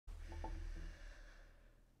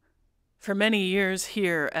For many years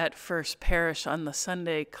here at First Parish on the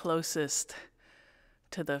Sunday closest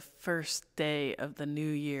to the first day of the new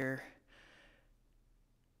year,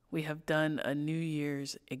 we have done a New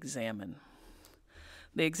Year's Examen.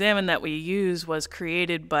 The Examen that we use was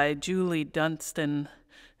created by Julie Dunstan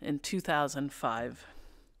in 2005.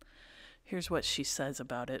 Here's what she says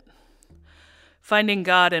about it. Finding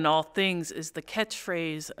God in all things is the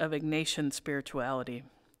catchphrase of Ignatian spirituality.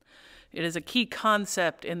 It is a key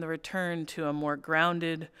concept in the return to a more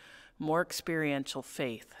grounded, more experiential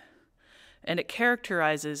faith. And it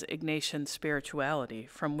characterizes Ignatian spirituality,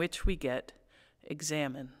 from which we get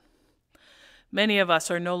examen. Many of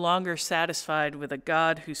us are no longer satisfied with a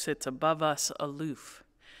God who sits above us aloof,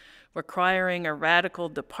 requiring a radical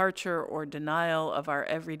departure or denial of our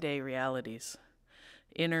everyday realities,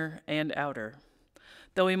 inner and outer.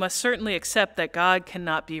 Though we must certainly accept that God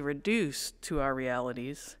cannot be reduced to our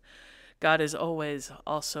realities, God is always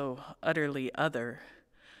also utterly other.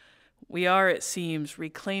 We are, it seems,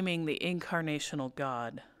 reclaiming the incarnational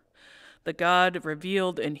God, the God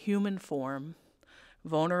revealed in human form,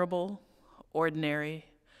 vulnerable,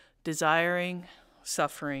 ordinary, desiring,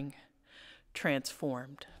 suffering,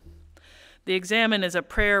 transformed. The Examen is a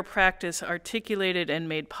prayer practice articulated and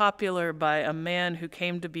made popular by a man who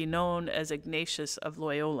came to be known as Ignatius of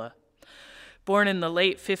Loyola, born in the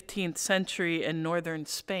late 15th century in northern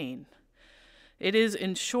Spain. It is,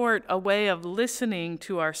 in short, a way of listening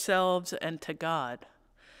to ourselves and to God.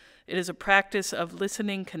 It is a practice of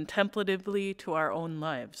listening contemplatively to our own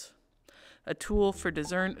lives, a tool for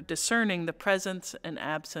discerning the presence and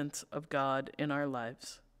absence of God in our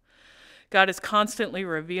lives. God is constantly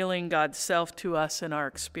revealing God's self to us in our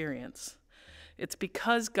experience. It's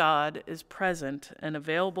because God is present and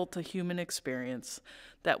available to human experience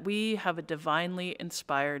that we have a divinely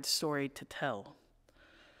inspired story to tell.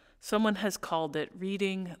 Someone has called it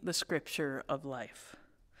reading the scripture of life.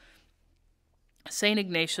 St.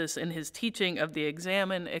 Ignatius, in his teaching of the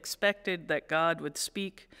Examen, expected that God would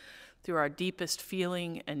speak through our deepest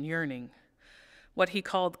feeling and yearning, what he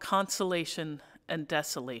called consolation and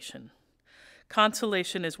desolation.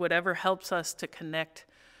 Consolation is whatever helps us to connect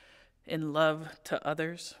in love to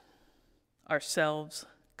others, ourselves,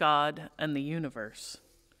 God, and the universe.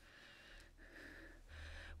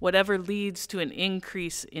 Whatever leads to an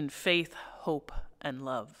increase in faith, hope, and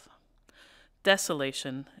love.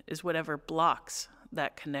 Desolation is whatever blocks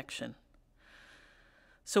that connection.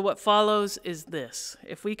 So what follows is this.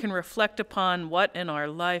 If we can reflect upon what in our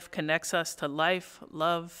life connects us to life,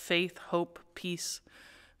 love, faith, hope, peace,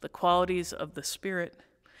 the qualities of the Spirit,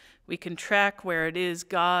 we can track where it is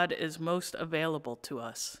God is most available to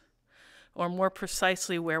us, or more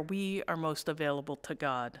precisely, where we are most available to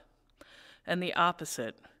God. And the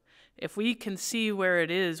opposite. If we can see where it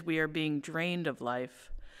is we are being drained of life,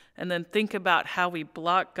 and then think about how we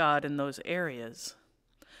block God in those areas,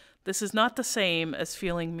 this is not the same as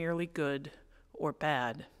feeling merely good or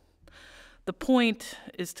bad. The point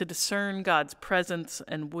is to discern God's presence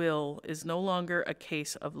and will is no longer a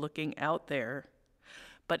case of looking out there,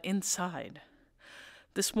 but inside.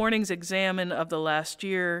 This morning's Examen of the last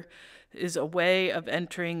year is a way of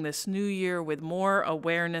entering this new year with more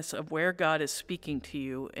awareness of where God is speaking to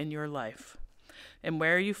you in your life and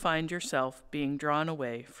where you find yourself being drawn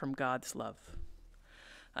away from God's love.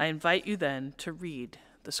 I invite you then to read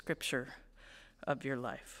the scripture of your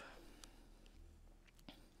life.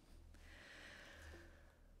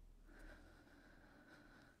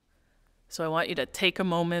 So I want you to take a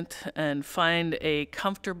moment and find a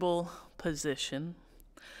comfortable position.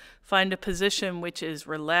 Find a position which is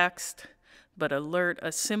relaxed but alert.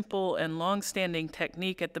 A simple and long-standing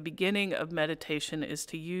technique at the beginning of meditation is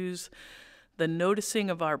to use the noticing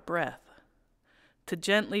of our breath to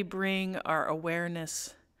gently bring our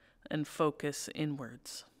awareness and focus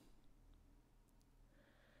inwards.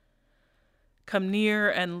 Come near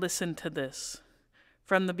and listen to this.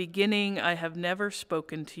 From the beginning, I have never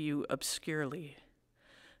spoken to you obscurely,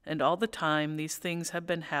 and all the time these things have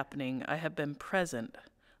been happening, I have been present.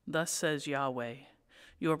 Thus says Yahweh,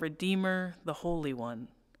 your Redeemer, the Holy One.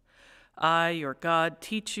 I, your God,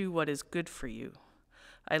 teach you what is good for you.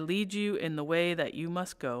 I lead you in the way that you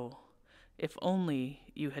must go, if only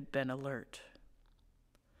you had been alert.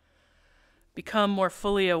 Become more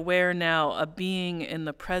fully aware now of being in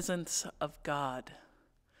the presence of God,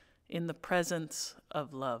 in the presence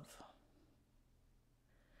of love.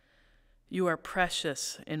 You are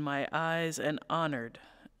precious in my eyes and honored,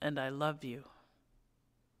 and I love you.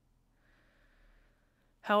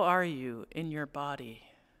 How are you in your body?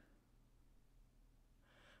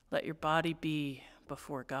 Let your body be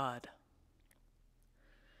before God.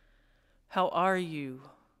 How are you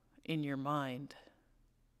in your mind?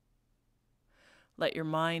 Let your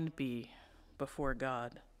mind be before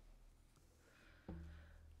God.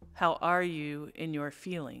 How are you in your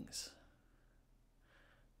feelings?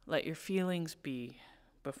 Let your feelings be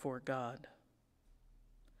before God.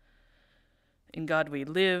 In God we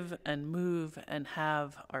live and move and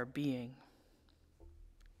have our being.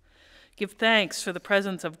 Give thanks for the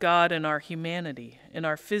presence of God in our humanity, in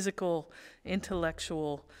our physical,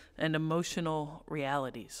 intellectual, and emotional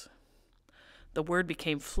realities. The Word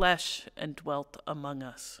became flesh and dwelt among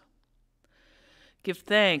us. Give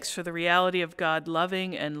thanks for the reality of God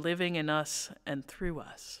loving and living in us and through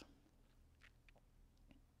us.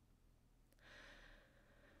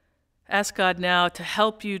 Ask God now to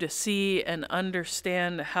help you to see and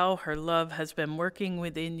understand how her love has been working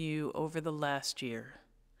within you over the last year.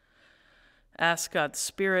 Ask God's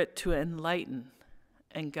Spirit to enlighten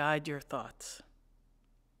and guide your thoughts.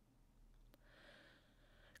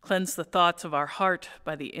 Cleanse the thoughts of our heart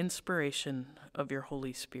by the inspiration of your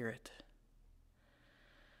Holy Spirit.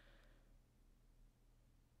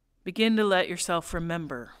 Begin to let yourself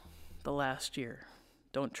remember the last year.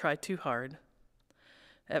 Don't try too hard.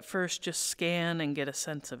 At first, just scan and get a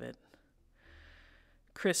sense of it.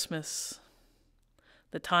 Christmas,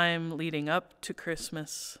 the time leading up to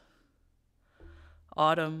Christmas,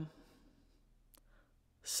 autumn,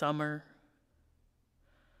 summer,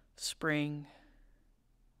 spring,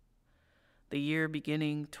 the year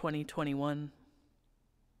beginning 2021.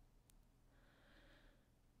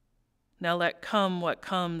 Now let come what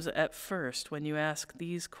comes at first when you ask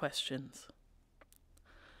these questions.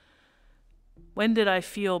 When did I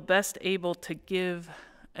feel best able to give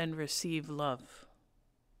and receive love?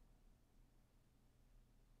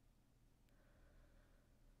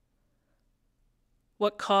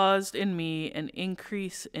 What caused in me an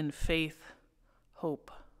increase in faith,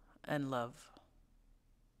 hope, and love?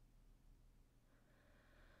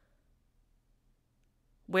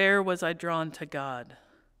 Where was I drawn to God?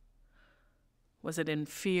 Was it in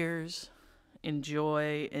fears, in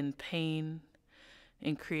joy, in pain,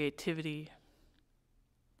 in creativity?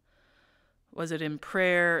 Was it in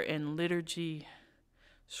prayer, in liturgy,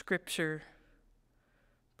 scripture,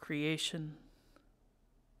 creation?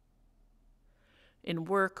 In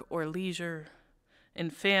work or leisure, in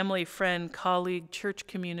family, friend, colleague, church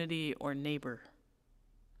community, or neighbor?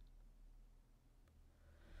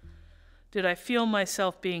 Did I feel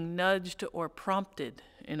myself being nudged or prompted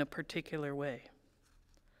in a particular way?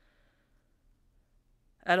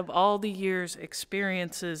 Out of all the year's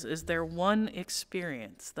experiences, is there one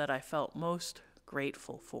experience that I felt most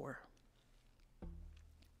grateful for?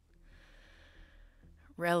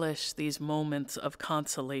 Relish these moments of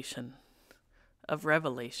consolation, of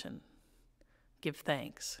revelation. Give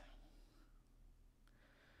thanks.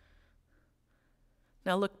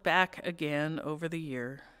 Now look back again over the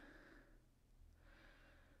year.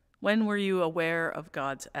 When were you aware of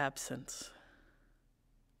God's absence?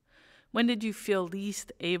 When did you feel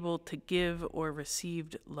least able to give or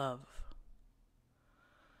received love?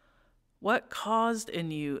 What caused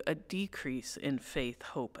in you a decrease in faith,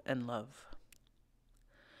 hope, and love?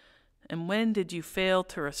 And when did you fail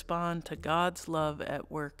to respond to God's love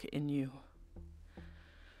at work in you?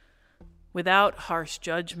 Without harsh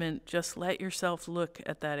judgment, just let yourself look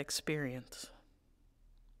at that experience.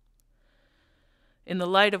 In the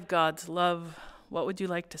light of God's love, what would you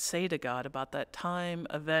like to say to God about that time,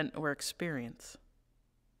 event, or experience?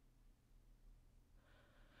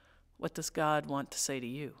 What does God want to say to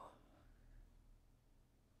you?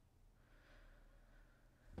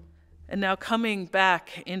 And now coming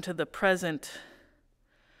back into the present,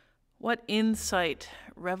 what insight,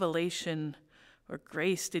 revelation, or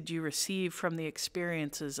grace did you receive from the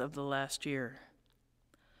experiences of the last year?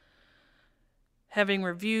 Having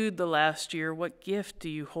reviewed the last year, what gift do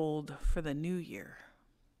you hold for the new year?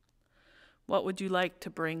 What would you like to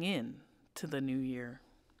bring in to the new year?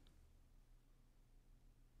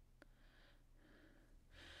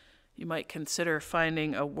 You might consider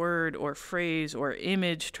finding a word or phrase or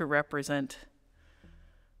image to represent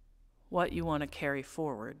what you want to carry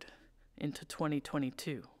forward into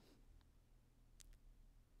 2022.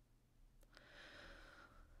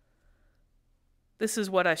 This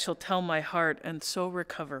is what I shall tell my heart, and so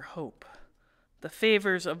recover hope. The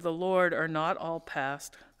favors of the Lord are not all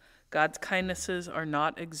past. God's kindnesses are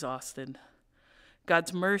not exhausted.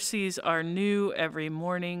 God's mercies are new every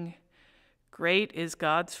morning. Great is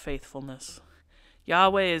God's faithfulness.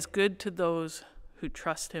 Yahweh is good to those who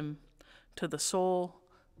trust him, to the soul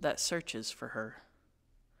that searches for her.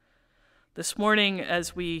 This morning,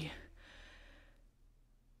 as we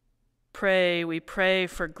We pray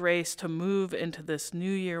for grace to move into this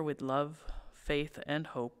new year with love, faith, and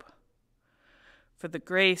hope. For the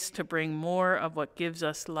grace to bring more of what gives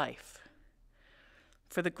us life.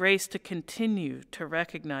 For the grace to continue to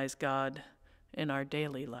recognize God in our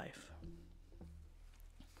daily life.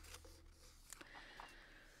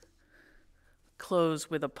 Close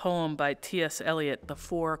with a poem by T.S. Eliot, The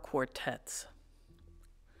Four Quartets.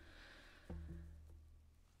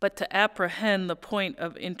 But to apprehend the point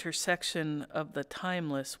of intersection of the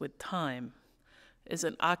timeless with time is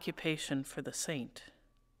an occupation for the saint.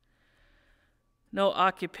 No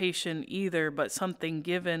occupation either, but something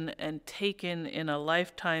given and taken in a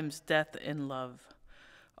lifetime's death in love,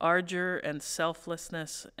 ardor and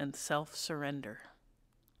selflessness and self-surrender.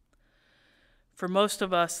 For most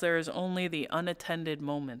of us, there is only the unattended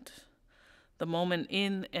moment, the moment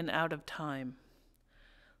in and out of time,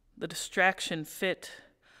 the distraction fit,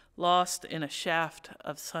 lost in a shaft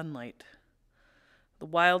of sunlight, the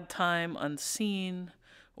wild time unseen,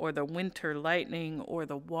 or the winter lightning, or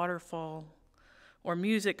the waterfall, or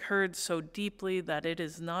music heard so deeply that it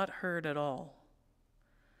is not heard at all.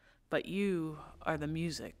 But you are the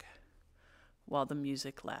music while the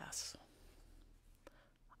music lasts.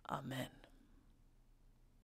 Amen.